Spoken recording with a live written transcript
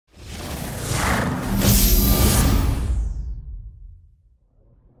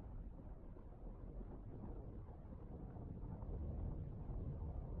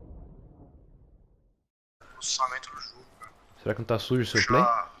processamento do jogo, cara. Será que não tá sujo o seu play?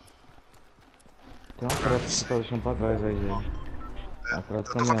 Tem uma frota que você tá deixando pra trás aí, gente. A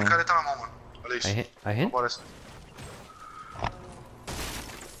frota Eu tô com a picareta na mão, mano. Olha isso. Aí, Bora.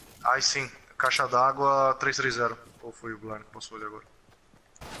 Aí sim, caixa d'água 330. Ou foi o Blarno que passou ali agora?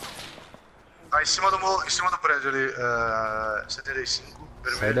 Tá em cima do prédio ali, 75,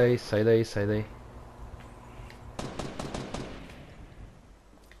 vermelho. Sai daí.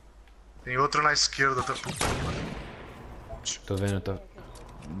 Tem outro na esquerda, tá puta. Tô vendo, tô. O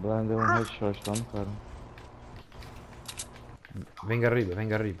Blarno deu um headshot lá no cara. Venga arriba.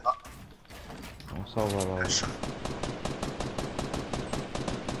 Vamos salvar lá.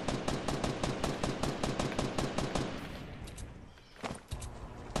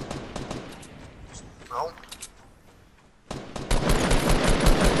 Não.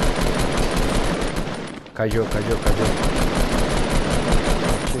 Caiu.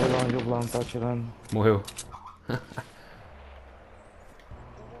 Atira lá onde o Blarno tá atirando. Morreu.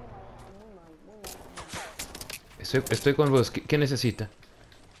 Estoy con vos. ¿Qué necesita?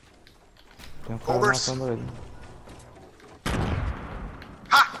 Tem um cara matando ele.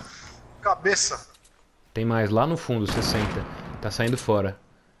 Ha! Cabeça! Tem mais lá no fundo, 60. Tá saindo fora.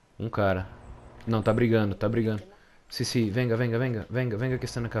 Um cara. Não, tá brigando. Sí, venga que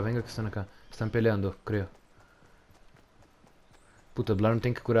están acá. Están peleando, creo. Puta, Blarno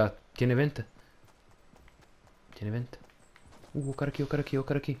tem que curar. Tiene venta? O cara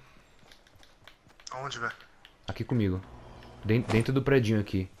aqui. Aonde, velho? Aqui comigo. Dentro do predinho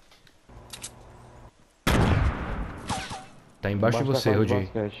aqui. Tá embaixo de você,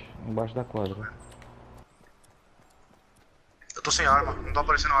 Rojay. Embaixo da quadra. Eu tô sem arma, não tá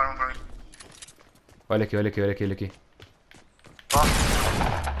aparecendo arma pra mim. Olha aqui. Tá.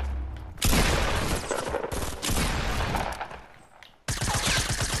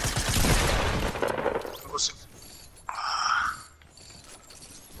 Não consigo.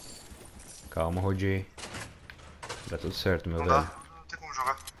 Calma, Rojay. Dá tudo certo, meu Não velho. dá, não tem como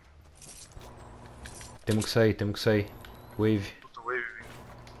jogar. Temos que sair. Wave. Puta, wave.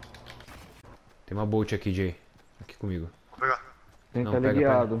 Tem uma bolt aqui, Jay. Aqui comigo. Vou pegar. Tem Não,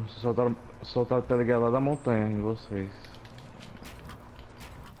 teleguiado. Soltaram o teleguiado lá da montanha em vocês.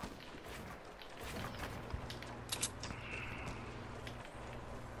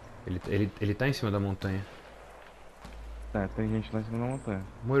 Ele tá em cima da montanha. É, tem gente lá em cima da montanha.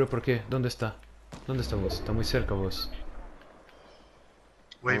 Muero, por quê? Onde está? Onde está vos? Está muito cerca vos.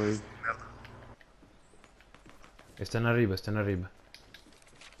 Wave. Wave. Merda. Están arriba.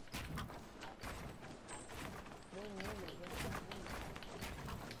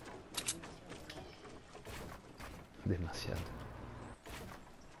 Demasiado.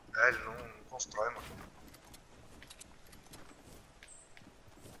 Ele não constrói, mano.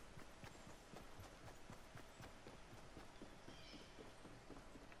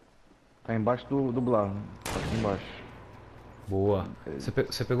 Tá embaixo do Blarno. Tá aqui embaixo. Boa.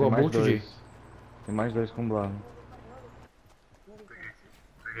 Você pegou a Tem mais bolt, Jay? dois. Tem mais dois com o Blarno.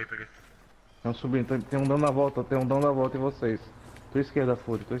 Peguei. Estão subindo, tem um dando a volta, em vocês. Tua esquerda,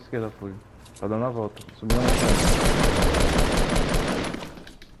 Afure. Tá dando a volta, subindo a montanha.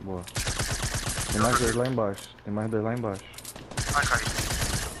 Boa. Tem mais dois lá embaixo. Ai, caí.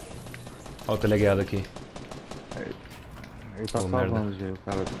 Olha o teleguiado aqui. Ele tá Pô, salvando, merda. Gê, o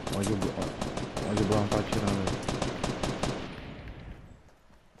cara, onde o Blarno tá atirando ele.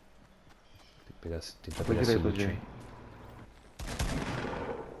 Tentar Pra pegar esse direita, loot Jay. aí.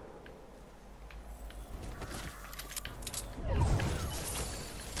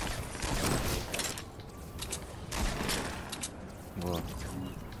 Boa.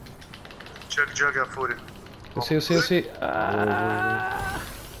 Jug, Afure. Eu sei. Ah!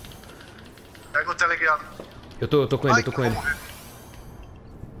 Pega o teleguiado. Eu tô com ele.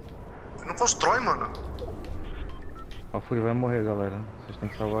 Ele não constrói, mano. O Afure vai morrer, galera. Vocês têm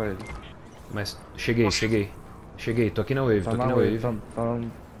que salvar ele. Mas cheguei. Tô aqui na wave, Tá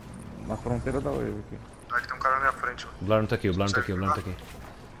na fronteira da wave aqui. Vai que tem um cara na minha frente, mano. O Blarno tá aqui. O Blarno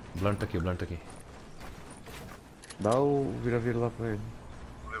tá aqui. Dá o vira-vira lá pra ele.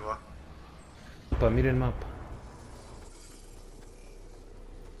 Vou levar. Opa, mira o mapa.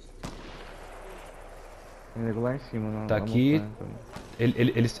 Tem nego lá em cima, na Tá aqui. montanha também.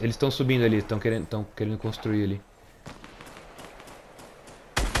 Eles estão subindo ali, estão querendo construir ali.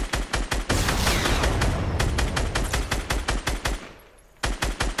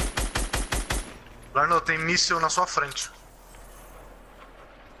 Blarno, tem míssil na sua frente.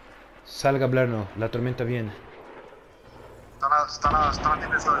 Salga, Blarno, la tormenta viene. Tá na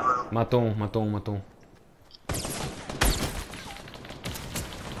dimensão aí, velho. Matou um.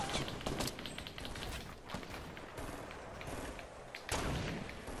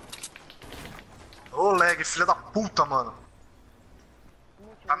 Que filha da puta, mano.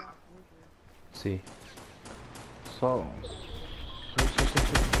 Tá- Sì. Só.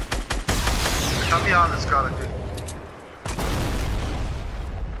 Tá miado esse cara aqui.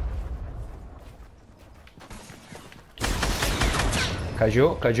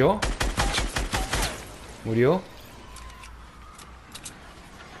 Cayó. Murió.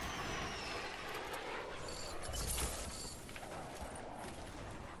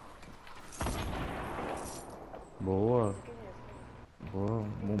 Boa. Boa.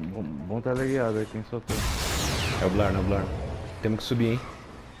 Bom teleguiado aí, quem soltou. É o Blarno. Temos que subir, hein?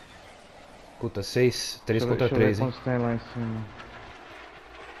 Puta, 6. 3 contra Deixa eu ver 3, hein? quantos tem lá em cima.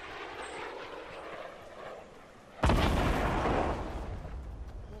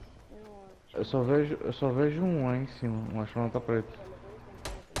 Eu só vejo um lá em cima, um astronauta preto.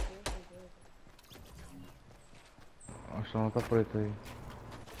 Um astronauta preto aí.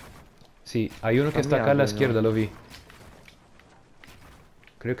 Sì, hay uno que está acá a la izquierda, lo vi.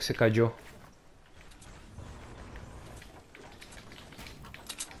 Creo que se cayó.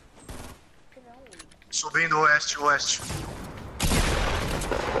 Subindo oeste.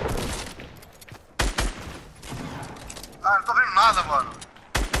 Ah, não tô vendo nada, mano.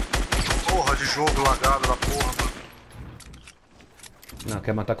 Porra de jogo lagado da porra, mano. No,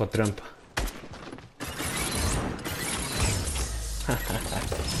 quer matar com a trampa.